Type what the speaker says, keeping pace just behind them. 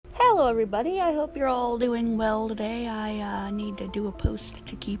Hello everybody, I hope you're all doing well today. I need to do a post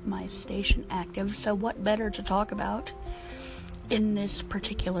to keep my station active, so what better to talk about in this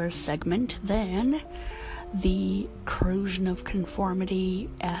particular segment than the Corrosion of Conformity,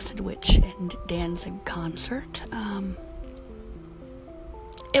 Acid Witch, and Danzig concert.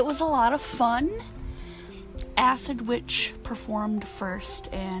 It was a lot of fun. Acid Witch performed first,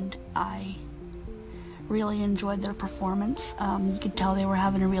 and I really enjoyed their performance. You could tell they were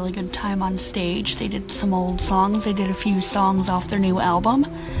having a really good time on stage. They did some old songs. They did a few songs off their new album,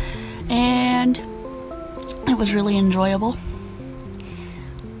 and it was really enjoyable.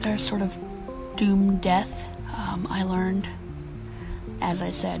 Their sort of doom death. I learned, as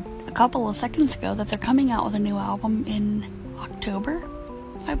I said a couple of seconds ago, that they're coming out with a new album in October,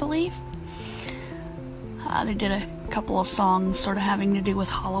 I believe. They did a couple of songs sort of having to do with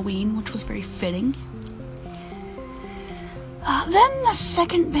Halloween, which was very fitting. Then the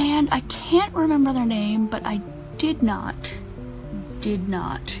second band, I can't remember their name, but I did not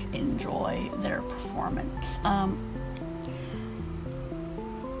enjoy their performance.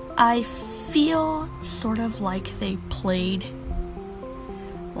 I feel sort of like they played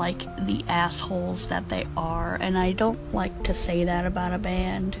like the assholes that they are, and I don't like to say that about a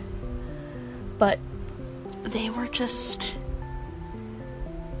band, but they were just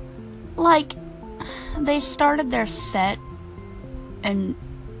like, they started their set and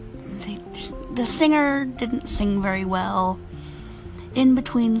the singer didn't sing very well. In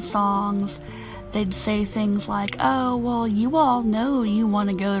between songs, they'd say things like, oh, well, you all know you want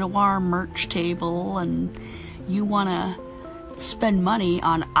to go to our merch table and you want to spend money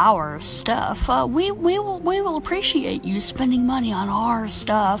on our stuff. We will appreciate you spending money on our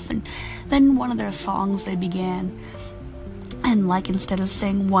stuff. And then one of their songs they began, and like instead of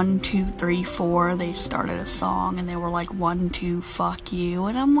saying 1, 2, 3, 4, they started a song and they were like 1, 2, fuck you.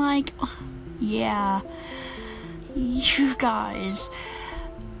 And I'm like, yeah, you guys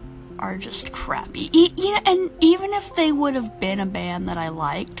are just crappy. And even if they would have been a band that I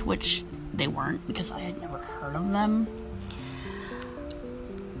liked, which they weren't because I had never heard of them,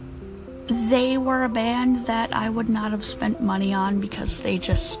 they were a band that I would not have spent money on because they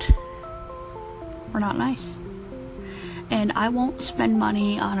just were not nice. And I won't spend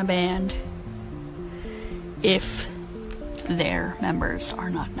money on a band if their members are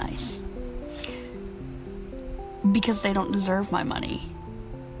not nice, because they don't deserve my money.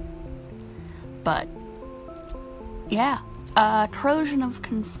 But yeah, Corrosion of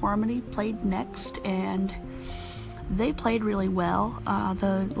Conformity played next, and they played really well.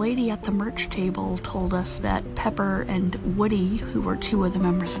 The lady at the merch table told us that Pepper and Woody, who were two of the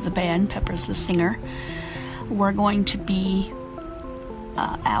members of the band, Pepper's the singer, were going to be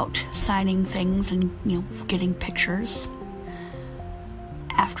out signing things and, getting pictures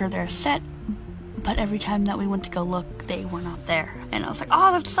after their set, but every time that we went to go look, they were not there. And I was like,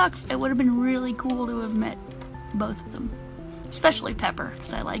 oh, that sucks. It would have been really cool to have met both of them, especially Pepper,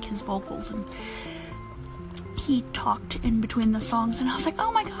 because I like his vocals, and he talked in between the songs, and I was like,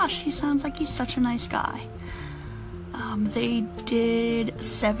 oh my gosh, he sounds like he's such a nice guy. They did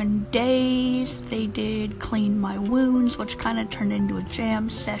 7 Days, they did Clean My Wounds, which kind of turned into a jam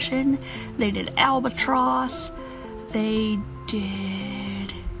session, they did Albatross, they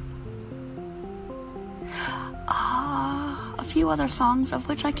did a few other songs of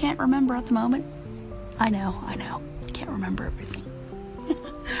which I can't remember at the moment. I know, can't remember everything.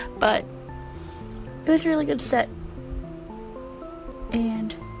 But it was a really good set,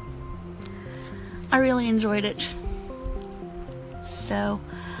 and I really enjoyed it. So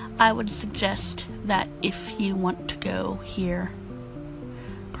I would suggest that if you want to go hear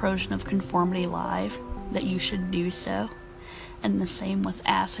Corrosion of Conformity live, that you should do so. And the same with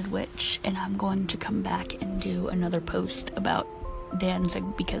Acid Witch. And I'm going to come back and do another post about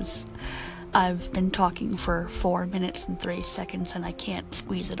Danzig, because I've been talking for 4 minutes and 3 seconds and I can't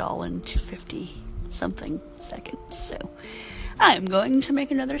squeeze it all into 50-something seconds. So I am going to make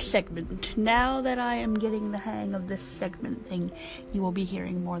another segment. Now that I am getting the hang of this segment thing, you will be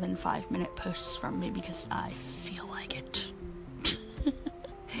hearing more than 5-minute posts from me because I feel like it.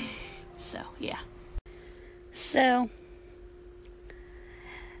 So, yeah. So,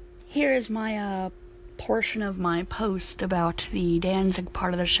 here is my portion of my post about the Danzig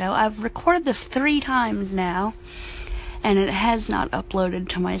part of the show. I've recorded this 3 times now, and it has not uploaded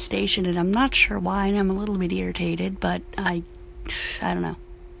to my station, and I'm not sure why, and I'm a little bit irritated, but I don't know.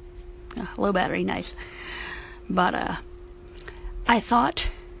 Low battery, nice. But I thought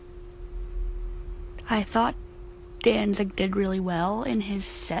Danzig did really well in his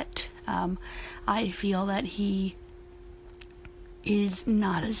set. I feel that he is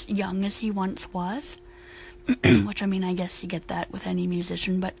not as young as he once was. Which, I mean, I guess you get that with any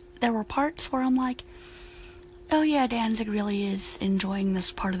musician, but there were parts where I'm like, oh yeah, Danzig really is enjoying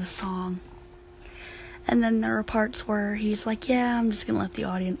this part of the song. And then there are parts where he's like, yeah, I'm just gonna let the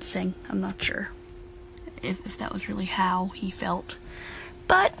audience sing. I'm not sure if that was really how he felt.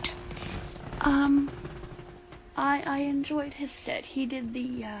 But, I enjoyed his set. He did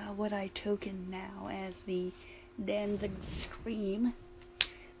the, what I token now as the Danzig Scream,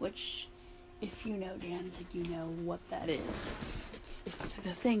 which, if you know Danzig, you know what that is. It's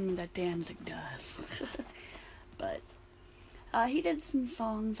the thing that Danzig does. But, he did some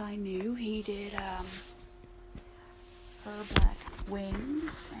songs I knew. He did, Her Black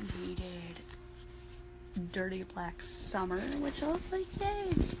Wings, and he did Dirty Black Summer, which I was like, yay,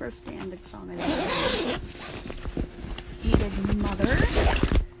 it's the first Danzig song I did. He did Mother,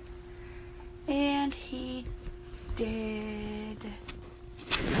 and he did,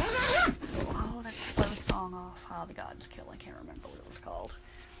 oh, that slow song off How the Gods Kill. I can't remember what it was called.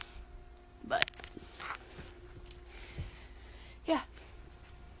 But, yeah.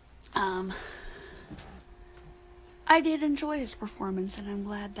 I did enjoy his performance, and I'm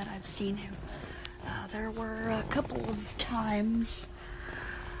glad that I've seen him. There were a couple of times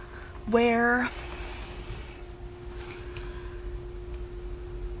where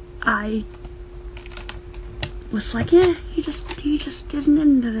I was like, yeah, he just isn't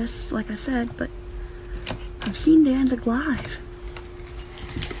into this, like I said, but I've seen Danzig live,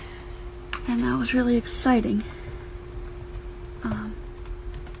 and that was really exciting.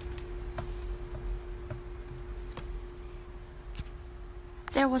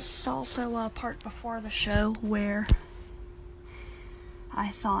 There was also a part before the show where I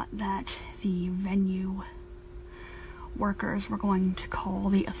thought that the venue workers were going to call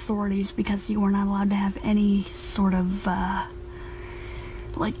the authorities because you were not allowed to have any sort of,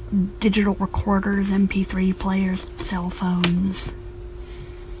 like, digital recorders, MP3 players, cell phones,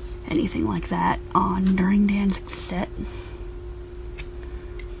 anything like that on during Danzig's set.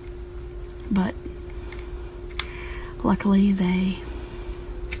 But luckily they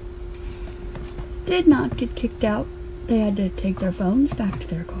did not get kicked out. They had to take their phones back to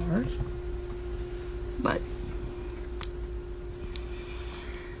their cars. But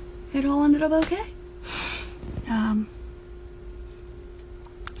it all ended up okay.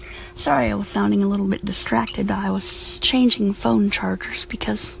 Sorry I was sounding a little bit distracted. I was changing phone chargers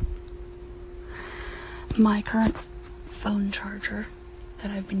because my current phone charger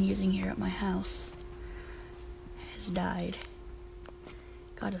that I've been using here at my house has died.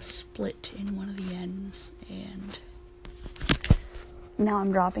 Got a split in one of the ends, and now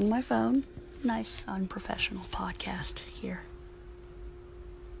I'm dropping my phone. Nice, unprofessional podcast here.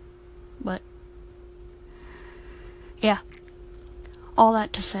 But, yeah. All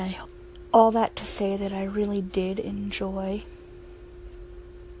that to say that I really did enjoy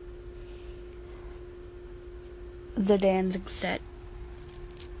the Danzig set.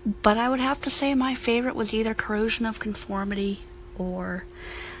 But I would have to say my favorite was either Corrosion of Conformity or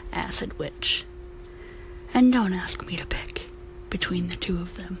Acid Witch. And don't ask me to pick between the two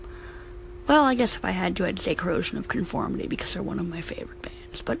of them. Well, I guess if I had to, I'd say Corrosion of Conformity because they're one of my favorite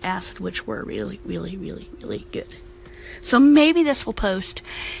bands. But Acid Witch were really, really, really, really good. So maybe this will post,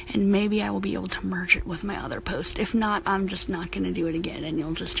 and maybe I will be able to merge it with my other post. If not, I'm just not going to do it again, and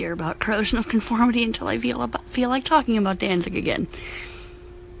you'll just hear about Corrosion of Conformity until I feel like talking about Danzig again.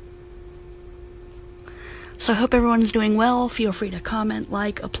 So I hope everyone's doing well. Feel free to comment,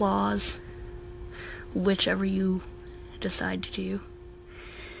 like, applause, whichever you decide to do.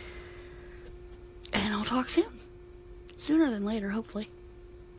 And I'll talk soon. Sooner than later, hopefully.